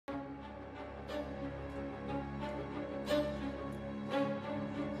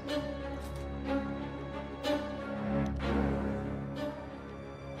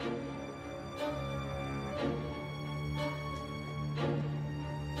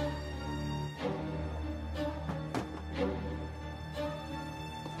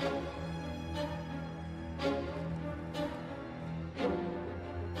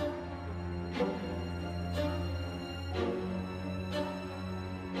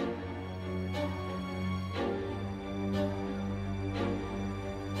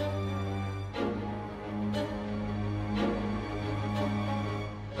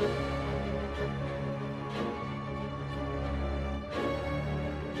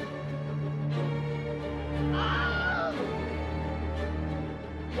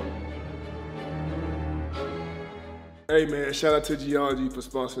Hey man, shout out to Geology for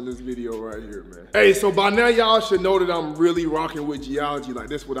sponsoring this video right here, man. Hey, so by now y'all should know that I'm really rocking with Geology. Like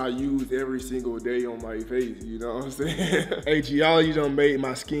that's what I use every single day on my face, you know what I'm saying? Hey, Geology done made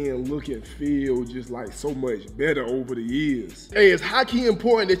my skin look and feel just like so much better over the years. Hey, it's high-key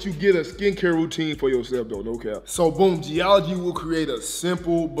important that you get a skincare routine for yourself though, no cap. So boom, Geology will create a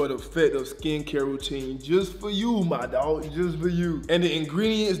simple but effective skincare routine just for you, my dog, just for you. And the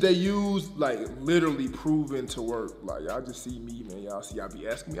ingredients they use, like literally proven to work. Like y'all just see me, man. Y'all see, y'all be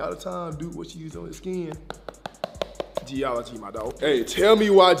asking me all the time, dude, what you use on your skin? Geology, my dog. Hey, tell me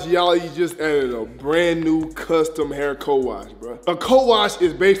why Geology just added a brand new custom hair co-wash, bro. A co-wash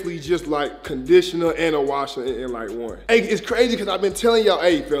is basically just like conditioner and a washer in like one. Hey, it's crazy because I've been telling y'all,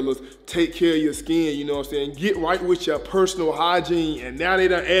 hey, fellas, take care of your skin, you know what I'm saying? Get right with your personal hygiene, and now they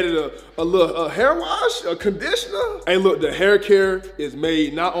done added a hair wash, a conditioner. Hey, look, the hair care is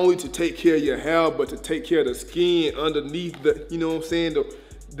made not only to take care of your hair, but to take care of the skin underneath the, you know what I'm saying,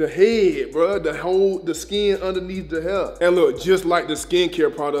 the head, bro, the skin underneath the hair. And look, just like the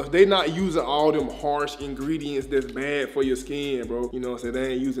skincare products, they not using all them harsh ingredients that's bad for your skin, bro. You know what I'm saying?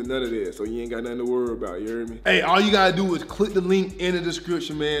 They ain't using none of that, so you ain't got nothing to worry about, you heard me? Hey, all you gotta do is click the link in the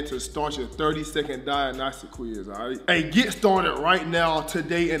description, man, to start your 30-second diagnostic quiz, all right? Hey, get started right now,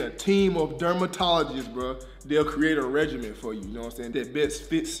 today, and a team of dermatologists, bro, they'll create a regimen for you, you know what I'm saying, that best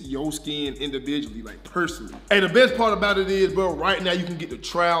fits your skin individually, like personally. Hey, the best part about it is, bro, right now you can get the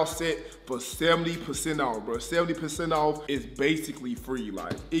trial set for 70% off, bro. 70% off is basically free.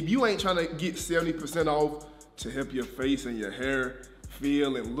 Like, if you ain't trying to get 70% off to help your face and your hair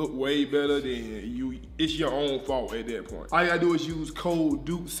feel and look way better, then it's your own fault at that point. All you gotta do is use code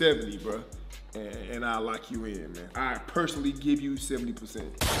DUKE70, bro, and I'll lock you in, man. I personally give you 70%.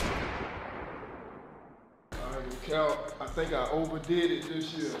 Cal, I think I overdid it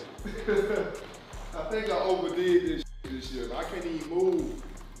this year. I think I overdid this year. I can't even move.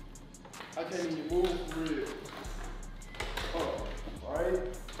 I can't even move for real. Oh, all right.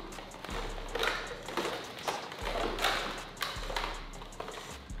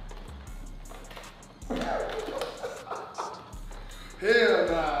 Hell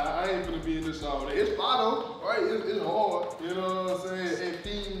nah, I ain't gonna be in this all day. It's fun though, right? It's hard, you know what I'm saying? And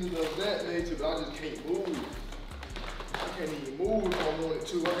things of that nature, but I just can't move. I can't even move if I wanted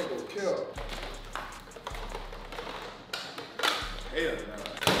to. I ain't gonna care. Hell nah.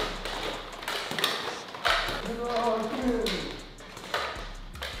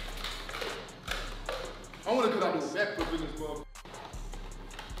 I wanna cut out this backflip in this motherfucker.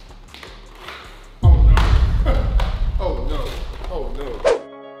 Oh no. Oh no. Oh no.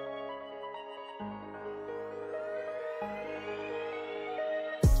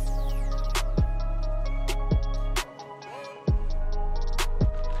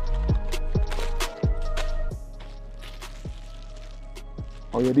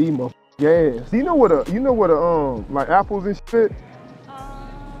 Oh yeah, these motherfuckers gas. Do you know what like apples and shit?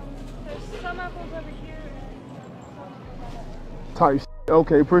 There's some apples over here. Type shit.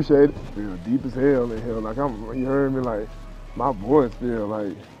 Okay, appreciate it. Feel deep as hell in here. Like you heard me, like my voice feel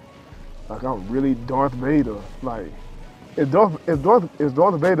like I'm really Darth Vader. Like is Darth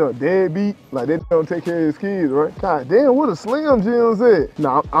Vader a deadbeat? Like they don't take care of his kids, right? God damn, what a Slim Jims at?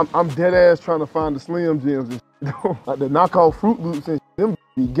 Nah, I'm dead ass trying to find the Slim Jims and shit. Like the knockoff Fruit Loops and shit. Them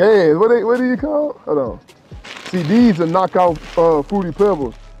be gas. What do you call? Hold on. See, these are knockoff Fruity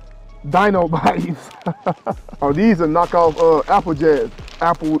Pebbles. Dino Bites. Oh, these are knockoff Apple Jazz.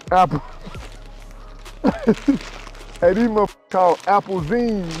 Apple. Hey, these motherfuckers called Apple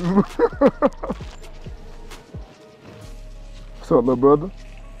Zines. What's up, little brother?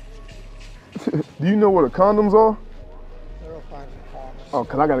 Do you know what the condoms are? They'll find the condoms. Oh,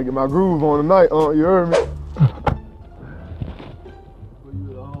 cause I gotta get my groove on tonight. You heard me?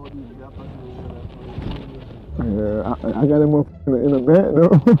 Yeah, I got them up in the back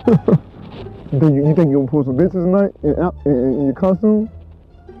though. You think you gonna pull some bitches tonight in your costume?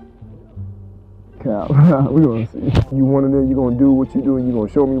 Cap, we gonna see. You one of them, you gonna do what you do and you gonna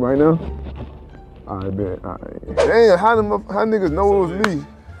show me right now? I bet, alright. Damn, how niggas know it was me?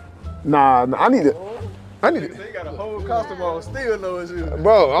 Nah, I need to. They got a whole costume on, still know it's you.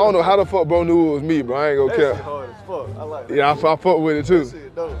 Bro, I don't know how the fuck bro knew it was me, bro. I ain't gonna care. That shit hard as fuck. I like that. Yeah, I fuck with it too. That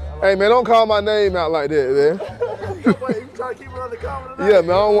shit dope. Hey man, don't call my name out like that, man. You trying to keep it under cover tonight? Yeah,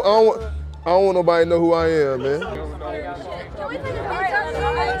 man, I don't want nobody to know who I am, man. Can we take a picture?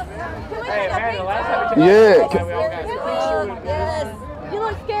 Hey, man, the last time Yeah. Yes. You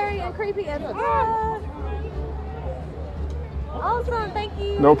look scary and creepy as fuck. Awesome, thank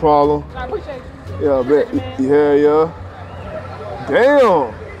you. No problem. I appreciate you. Yeah, I bet. Yeah.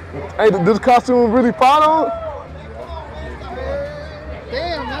 Damn. Hey, this costume really fine on?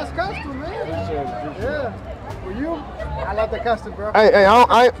 the custom, bro. Hey,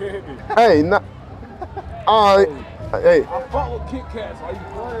 hey, nah. All right. Hey. I fuck with Kit Kats. Are you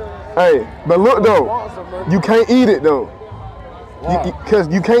playing? Hey, but look though, you can't eat it though. Cause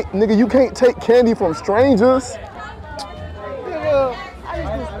you can't, nigga, you can't take candy from strangers. Nigga, I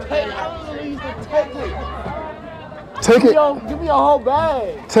used to take it. Take it. Give me a whole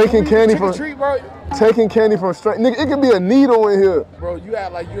bag. Taking candy from Treat, bro. taking candy from strangers. Nigga, it could be a needle in here. Bro, you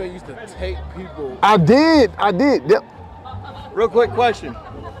act like you ain't used to take people. I did. Yep. Real quick question.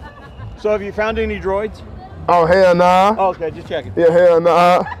 So have you found any droids? Oh hell nah. Oh, okay, just checking. Yeah, hell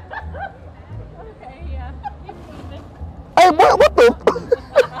nah. Okay, yeah. Hey, what the?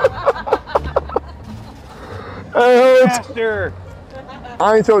 Hey, Master.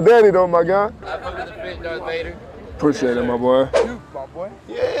 I ain't your daddy though, my guy. I fuck with the fit Darth Vader. Appreciate it, my boy. You, my boy.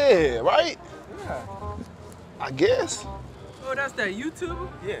 Yeah, right? I guess. Oh, that's that YouTuber?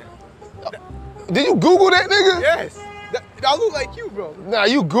 Yeah. Did you Google that nigga? Yes. I look like you, bro. Nah,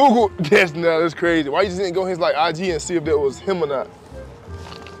 you Googled this. Nah, that's crazy. Why you just didn't go his like IG and see if that was him or not?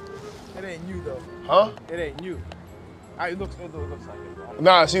 It ain't you though. Huh? It ain't you. It looks like it, bro.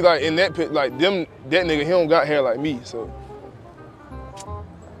 Nah, see, like in that pit, like that nigga, he don't got hair like me, so.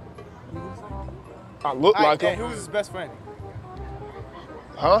 I look like him. Who's his best friend?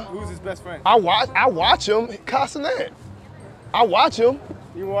 Huh? Who's his best friend? I watch him, Castanet. I watch him,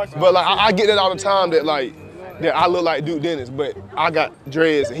 You watch? but like I get that all the time that like that I look like Duke Dennis, but I got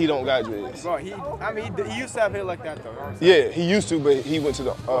dreads and he don't got dreads. Bro, he used to have hair like that though. Yeah, he used to, but he went to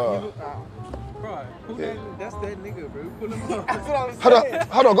the. Bro, that's that nigga, bro. Pull him up. That's what I'm saying.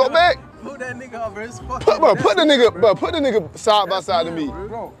 Hold on, go back. Pull that nigga up, bro. It's fucking. Put the nigga side by side to me.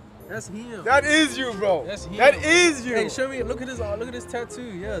 Bro, That's him. that is you, bro. That's him. That is you. Hey, show me. Look at this tattoo.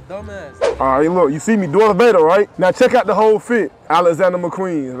 Yeah, dumbass. All right, look, you see me, Darth Vader, right? Now check out the whole fit. Alexander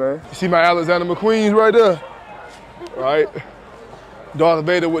McQueen, man. You see my Alexander McQueen's right there? Right? Darth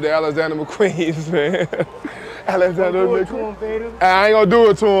Vader with the Alexander McQueen's, man. Alexander McQueen. I ain't gonna do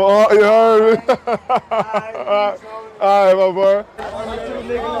it to him. Oh, you heard me? All right, my boy.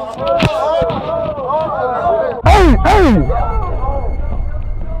 Hey!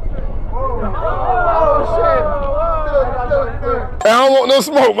 I don't want no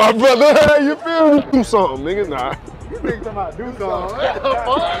smoke, my brother. You feel me? Do something, nigga. Nah.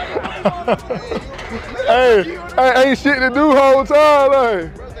 Hey, ain't shit to do whole time,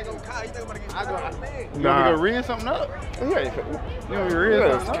 like. Nah. You read something up? You ain't finna. You want me to read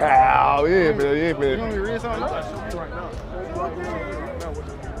something up? Cow. You ain't finna. You want me to read something up?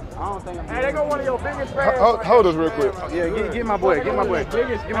 Hey, they got one of your biggest fans. Hold us real quick. Yeah, get my boy. Get my boy.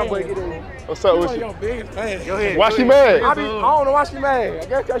 Get my boy. Get in. What's up with you? Your biggest fan. Go ahead. Why she mad? I don't know why she mad. I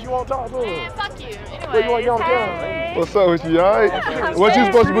guess because you won't talk to her. Man, fuck you. But you want Anyways, young hey. What's up with you, all right? What you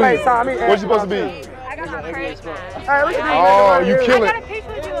supposed to be? Hey, Tommy, What you supposed to be? I got my praise man. Hey, look at Oh, you I killing. got a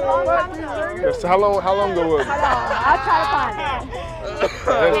picture with you a long time ago. Yes, how long ago was it? I'll try to find it.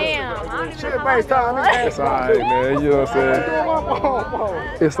 Damn, I'm Shit, face Tommy. It's all right, man. You know what I'm saying?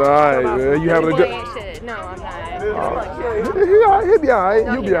 It's all right, man. You having a good... No, I'm not. He'll be all right.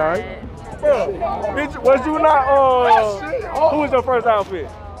 You'll be all right. Bitch, was you not, who was your first outfit?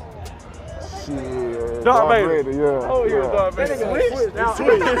 Shit. Darth Vader. Yeah. Oh, yeah, Darth Vader.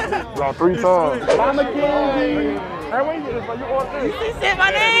 About 3 times. Mama King. Hey, when you get this, you ordered this. He said my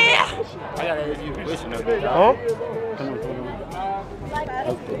name. I gotta ask you a question. Huh?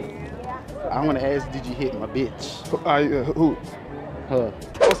 I want to ask, did you hit my bitch? Who? Her.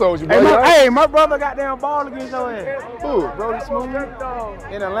 What's up with you, Hey, bro? my brother got down ball against your ass. Who? Brody Smooth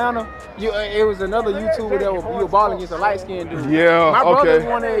in Atlanta. It was another YouTuber that you were balling against a light-skinned dude. Yeah, My brother okay.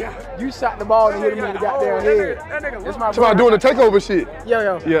 one that you shot the ball and hit him in the goddamn head. That's my Somebody doing the takeover shit.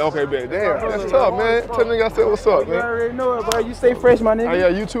 Yeah. Yeah, okay, man. Damn, that's tough, man. Tell the nigga I said what's up, You man. already know it, bro. You stay fresh, my Oh, nigga. yeah,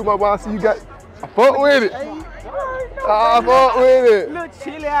 you too, my boy. I see you got... I fuck with it. I fuck with it. Look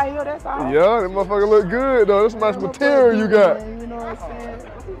chilly out here, that's all. Yeah, that motherfucker look good, though. That's nice material you got. You know what I'm saying?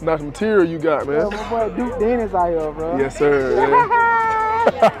 Nice material you got, Yeah, man. my boy Duke Dennis out here, bro. Yes, sir.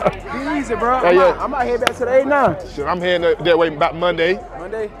 Be easy, bro. Yeah. I'm out here back to the 8-9. Shit, I'm heading that way about Monday.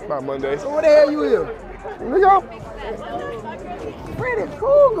 Monday. About Monday. So what the hell you here? Nigga, Pretty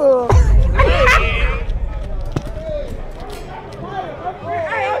cool, girl.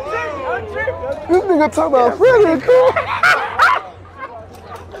 this nigga talking about Freddy cool.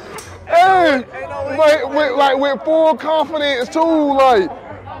 Hey, with full confidence too, like,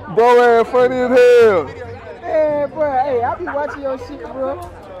 bro, ass funny as hell. Hey, bro, hey, I be watching your shit, bro.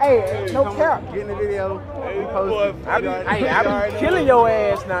 Hey, no cap. Get in the video. We post it. I be killing your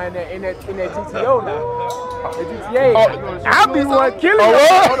ass now in that GTO now. The GTA. I be one killing your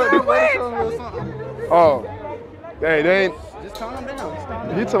ass. Oh. Hey, they ain't. Just calm down. Just calm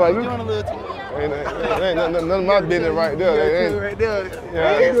down. You talking about You doing a little too much. ain't none of my business right there. Ain't. Right there.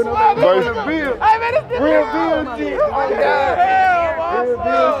 Yeah. Hey, man, it's real bill shit. Oh my God. Real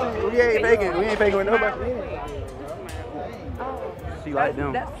bill shit. We ain't faking with nobody. She like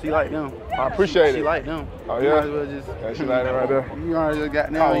them. She like them. I appreciate She it. like them. Oh, You yeah? might as well just. Yeah, she like that right there. You already just got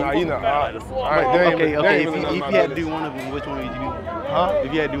Oh, now. nah, you know. Okay. If really you none of my had to business. do one of them, which one would you do? Huh?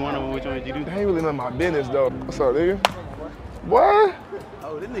 If you had to do one of them, which one would you do? That ain't really none of my business though. What's up, nigga? What?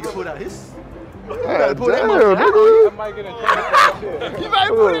 Oh, this nigga pulled out his. God pull that damn, motherfucker nigga. I might get in trouble for that shit. You might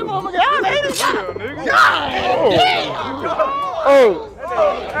pull that motherfucker out, ain't it? Oh.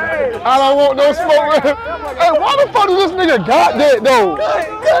 I don't want no smoke with him. Hey, why the fuck does this nigga got that though?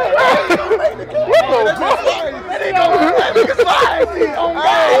 What the fuck?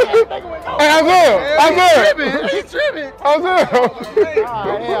 Hey, He's tripping.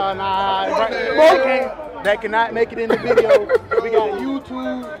 Hell nah. That cannot make it in the video. We got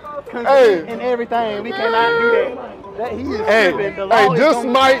YouTube, Hey. and everything. We cannot do that. He is Hey, tripping. The law is this gonna-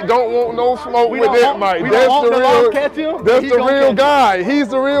 Mike don't want no smoke We with don't that want- Mike. we That's don't the want the law real. to catch him, That's he the gonna real catch him. guy. He's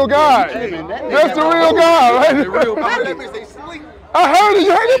the real guy. tripping. That That's the real guy, right? I heard it.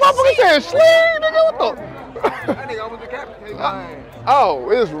 You heard that motherfucker saying sling, nigga. What the? Oh,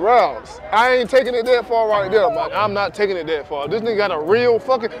 it's Rouse. I ain't taking it that far right there, Mike. I'm not taking it that far. This nigga got a real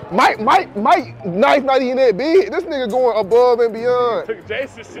fucking Mike knife not even that big. This nigga going above and beyond.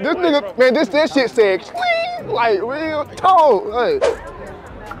 Jason shit. This nigga, man, this shit said sling, like real tall. Hey,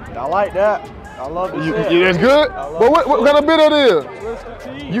 I like that. I love the shit. that's good. But what kind of bit it is?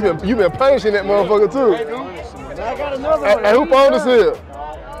 You been punishing that motherfucker too. I got another one. Hey, who phone this is?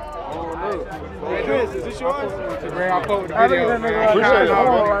 Hey, Chris, is this yours? To bring our quote with the I video. think that nigga Appreciate it, got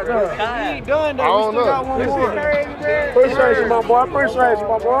bro. one right there. He ain't done I though. We don't still got know. one more. Appreciate you, my boy. Appreciate you,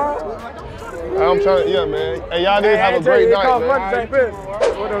 my boy. I'm trying to, yeah, man. Hey, y'all niggas have a great night, man.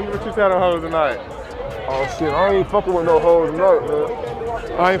 What you tell them hoes tonight? Oh shit, I ain't fucking with no hoes tonight,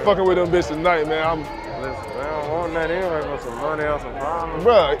 man. I ain't fucking with them bitches tonight, man. Listen, I don't want nothing. They want some money or some problems.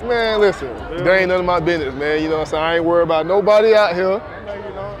 Bruh, man, listen. They ain't none of my business, man. You know what I'm saying? I ain't worried about nobody out here.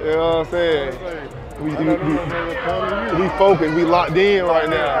 You know what I'm saying? We focused, we locked in right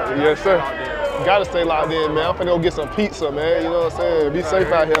now. Yes, sir. Gotta stay locked in, man. I'm finna go get some pizza, man. You know what I'm saying? Be safe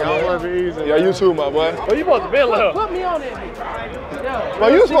out here, man. Yeah, you too, my boy. Oh, you supposed to be left. Put me on it.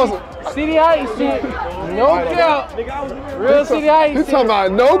 Well, you supposed to. City Ice shit. No cap. Real City Ice You shit. talking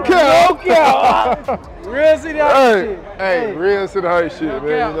about no cap? No cap. Real City Ice Hey, shit. hey, real city hype shit, man. You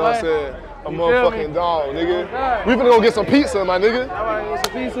know what I'm saying? A motherfucking dog, nigga. We finna go get some pizza, my nigga.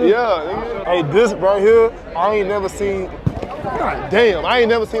 Yeah, nigga. Hey, this right here, I ain't never seen. God damn, I ain't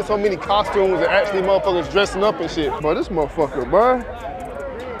never seen so many costumes and actually motherfuckers dressing up and shit. Bro, this motherfucker, boy.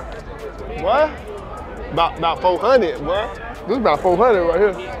 What? About 400, boy. This is about 400 right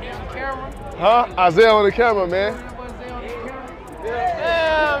here. Huh? Isaiah on the camera, man.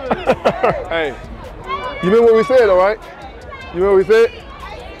 Hey, you remember what we said, though, right? You remember what we said?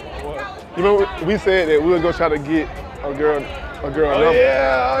 You remember we said that we were gonna try to get a girl number.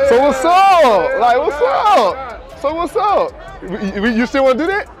 Yeah. So what's up? Like, what's up? So what's up? You still wanna do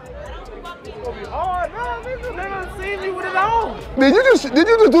that? Did you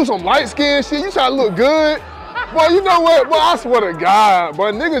just do some light skin shit? You try to look good? Boy, you know what? Boy, I swear to God,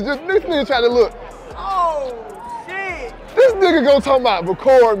 boy, this nigga try to look. Oh, shit. This nigga go talking about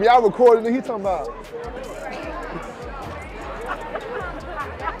record me. I recorded and he talking about.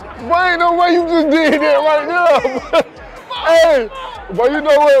 Boy, ain't no way you just did that right now. Hey, boy, you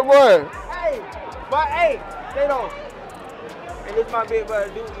know what, boy? Hey, stay on. And this my big brother,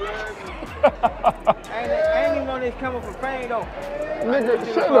 dude. You heard me? I ain't even on this coming from fame though.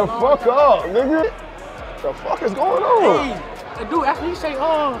 Nigga, shut the fuck up, nigga. The fuck is going on? Hey, dude, after he say,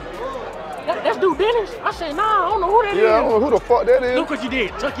 that's dude Dennis. I said, nah, I don't know who that is. Yeah, I don't know who the fuck that is. Look what you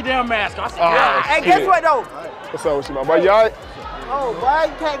did. Took your damn mask off. I said, Oh, ah. Hey, shit. guess what though? What's up with you, my boy? You alright? Oh, boy,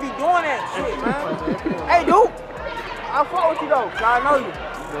 you can't be doing that shit, man. Hey, dude, I fuck with you though, 'cause I know you.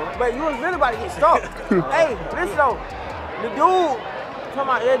 But you was really about to get stuck. Hey, listen though, the dude, talking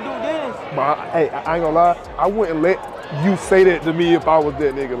about that dude Dennis. But hey, I ain't gonna lie, I wouldn't let you say that to me if I was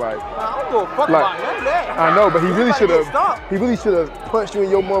that nigga. Like, I don't give a fuck Like, about none of that. I know, but he really about to should get have. stuck. He really should have punched you in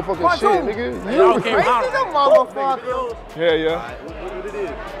your motherfucking Punch shit, who? nigga. Y'all You. came Crazy out. the motherfucker. Yeah.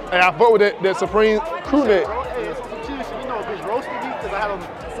 Hey, I fuck with that Supreme crew neck.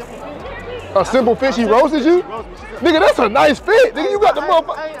 A simple fish, he roasted you? Nigga, that's a nice fit. Nigga, you got the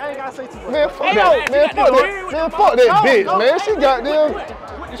motherfucker. I ain't gotta say too much. Man, fuck that. Man, fuck that bitch, man. She got them.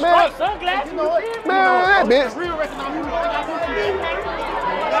 Man, Sunglasses. man, that bitch.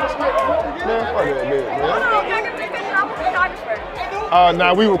 fuck that bitch, Hold man. on, can I get a picture? I'm a photographer.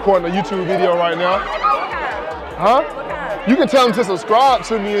 Nah, we recording a YouTube video right now. What kind? Huh? What kind? You can tell them to subscribe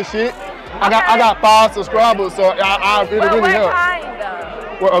to me and shit. I got 5 subscribers, so I it'll Well, really what help. kind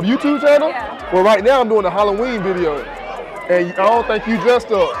though? What, of YouTube channel? Yeah. Well, right now I'm doing a Halloween video, and I don't think you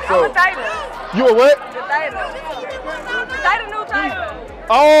dressed up. I'm So a Theta. you a what? The Theta. Theta new Theta.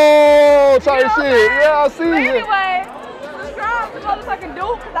 Oh, type You know what I'm shit. saying? Yeah, I see But it. anyway, subscribe to motherfucking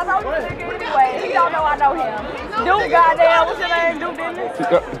Duke, because I know this nigga anyway. He don't know I know him. Duke, goddamn, what's your name? Duke Dennis?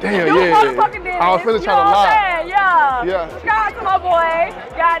 Damn, Duke yeah. motherfucking Dennis. I was finna You try know to what I'm lie. saying? Yeah. Yeah. Subscribe to my boy.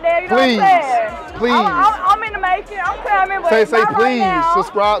 Goddamn, you know Please. what I'm saying? Please. I'm in the making. I'm coming, but Say not right please, now.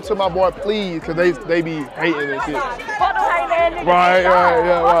 subscribe to my boy, please, because they be hating and shit. Fuck them hating ass niggas. Right, right,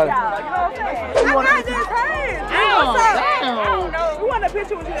 yeah, Fuck right. y'all, you know what I'm saying? I got this hands. I don't know. We want a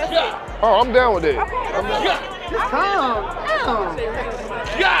picture with you. That's it. Oh, I'm down with that. I'm down. Calm down.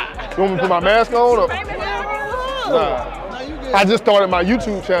 You want me to put my mask on? Or? Famous Nah. I just started my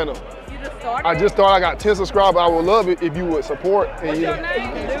YouTube channel. You just started? I just thought I got 10 subscribers. I would love it if you would support. And What's you your know,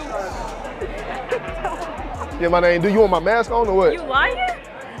 name? yeah, my name. Do you want my mask on or what? You lying?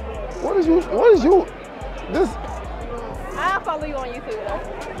 What is you? This. I'll follow you on YouTube though.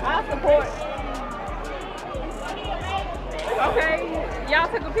 I'll support. Okay. Y'all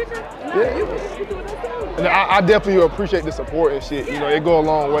took a picture? No, Yeah. you do it yourself. And I definitely appreciate the support and shit. You know, it go a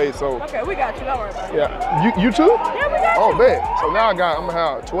long way. So Okay, we got you. Don't worry about it. yeah, you too? Yeah, we got Oh, you. bet. So now I'm gonna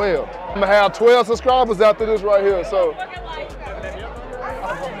have 12. I'm gonna have 12 subscribers after this right here. So.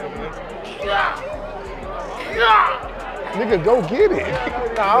 Nigga, go get it.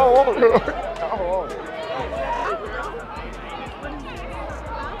 Nah, I don't want it. I don't want it.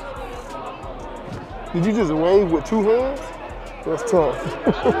 Did you just wave with 2 hands? That's tough. That's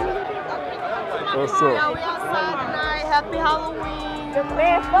tough. We outside tonight. Happy Halloween. The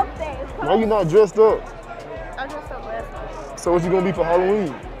man, fuck that. Why you not dressed up? I dressed up last night. So what you gonna be for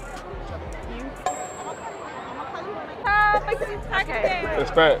Halloween? Okay.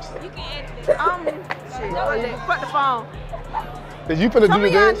 That's fast. Shit. Put the phone. Did you finna Some do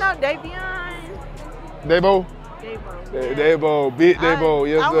of the y'all dance? know Davion. Dabo? Dabo, big Dabo,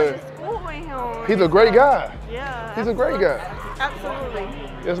 yes I went sir. to school with him. He's a great guy. Yeah. He's a great guy. Absolutely.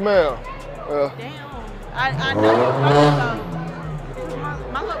 Yes ma'am. Damn. I know you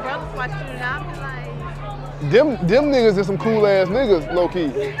my little brother's watching you and I'll be like, Them niggas is some cool ass niggas, low key. I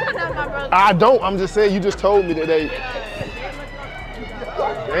know my brother. I don't, I'm just saying you just told me that they.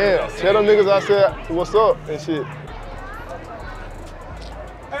 Damn, tell them niggas I said what's up and shit.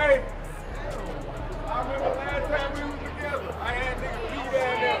 Hey, I remember last time we was together. I had niggas beat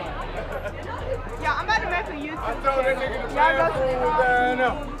down there. Yeah, I'm about to make a YouTube I told that nigga the Y'all man go food was down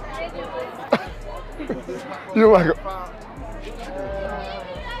there. You're like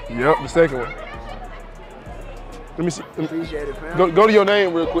Yep, the second one. Let me see. Appreciate it, fam. Go to your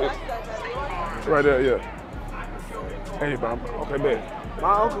name real quick. Right there, yeah. Hey, Bob. Okay, man.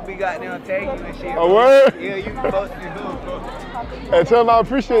 My uncle be goddamn tagging you and shit. A word? Yeah, you can post it. Hey, tell him I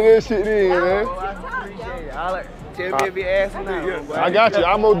appreciate that shit then, man. I appreciate it. I'll tell me if you ask me now. I got you.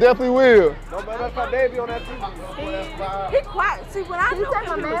 I most definitely will. Don't matter if I baby on that too. He quiet. See, when I know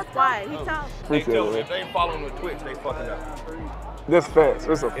him, he was quiet. He talks. Appreciate it, man. If they ain't following the Twitch, they fucking up. That's facts.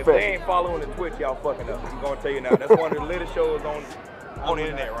 That's a If they fact. ain't following the Twitch, y'all fucking up. I'm gonna tell you now. That's one of the latest shows on the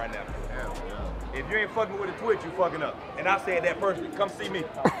internet right now. If you ain't fucking with the Twitch, you fucking up. And I said that personally. Come see me.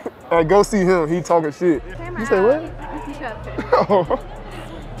 Hey, go see him. He talking shit. You say what?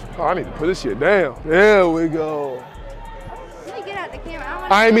 Oh, I need to put this shit down. There we go. Let me get out the camera.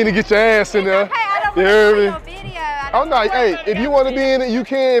 I ain't mean to get your ass in there. Hey, I don't You want hear to me? do no video. I'm not, hey, if you want to be in it, you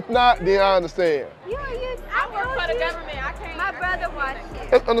can. If not, then I understand. I work for the government. I can't. My brother watched it.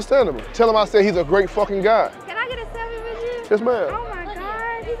 That's understandable. Tell him I said he's a great fucking guy. Can I get a selfie with you? Yes, ma'am. Oh my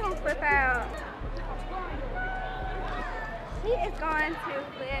God, he's gonna flip out. He is going to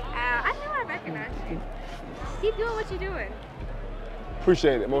flip out. I know I recognize you. Keep doing what you're doing.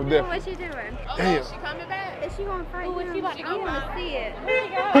 Appreciate it, most Doing definitely. what you're doing. Damn. She coming back? Is she gonna fight him? I want to see it.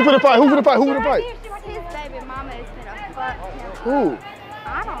 Who finna fight? Who finna fight? Who finna fight? His baby mama is gonna fuck him. Who?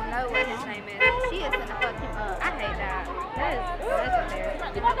 I don't know what his name is. She is gonna fuck him up. I hate that. That's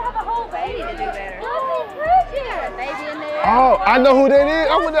embarrassing. They need to do better. She got a baby in there. Oh, I know who that is.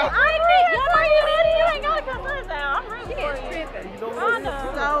 I went down. I ain't think you ain't gonna come through now. I'm rooting for you. I know.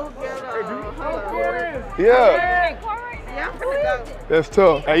 Yeah, Yeah, I'm finna go. that's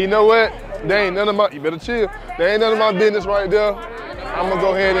tough. Hey, you know what? They ain't none of my. You better chill. They ain't none of my business right there. I'm gonna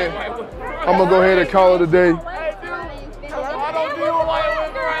go ahead and call it a day.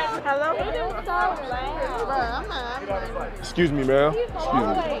 Hello? Bro, I'm not. Excuse me, ma'am. Excuse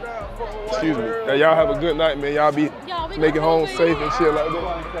me. Excuse me. Y'all have a good night, man. Y'all be making home safe and shit like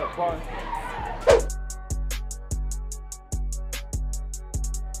that.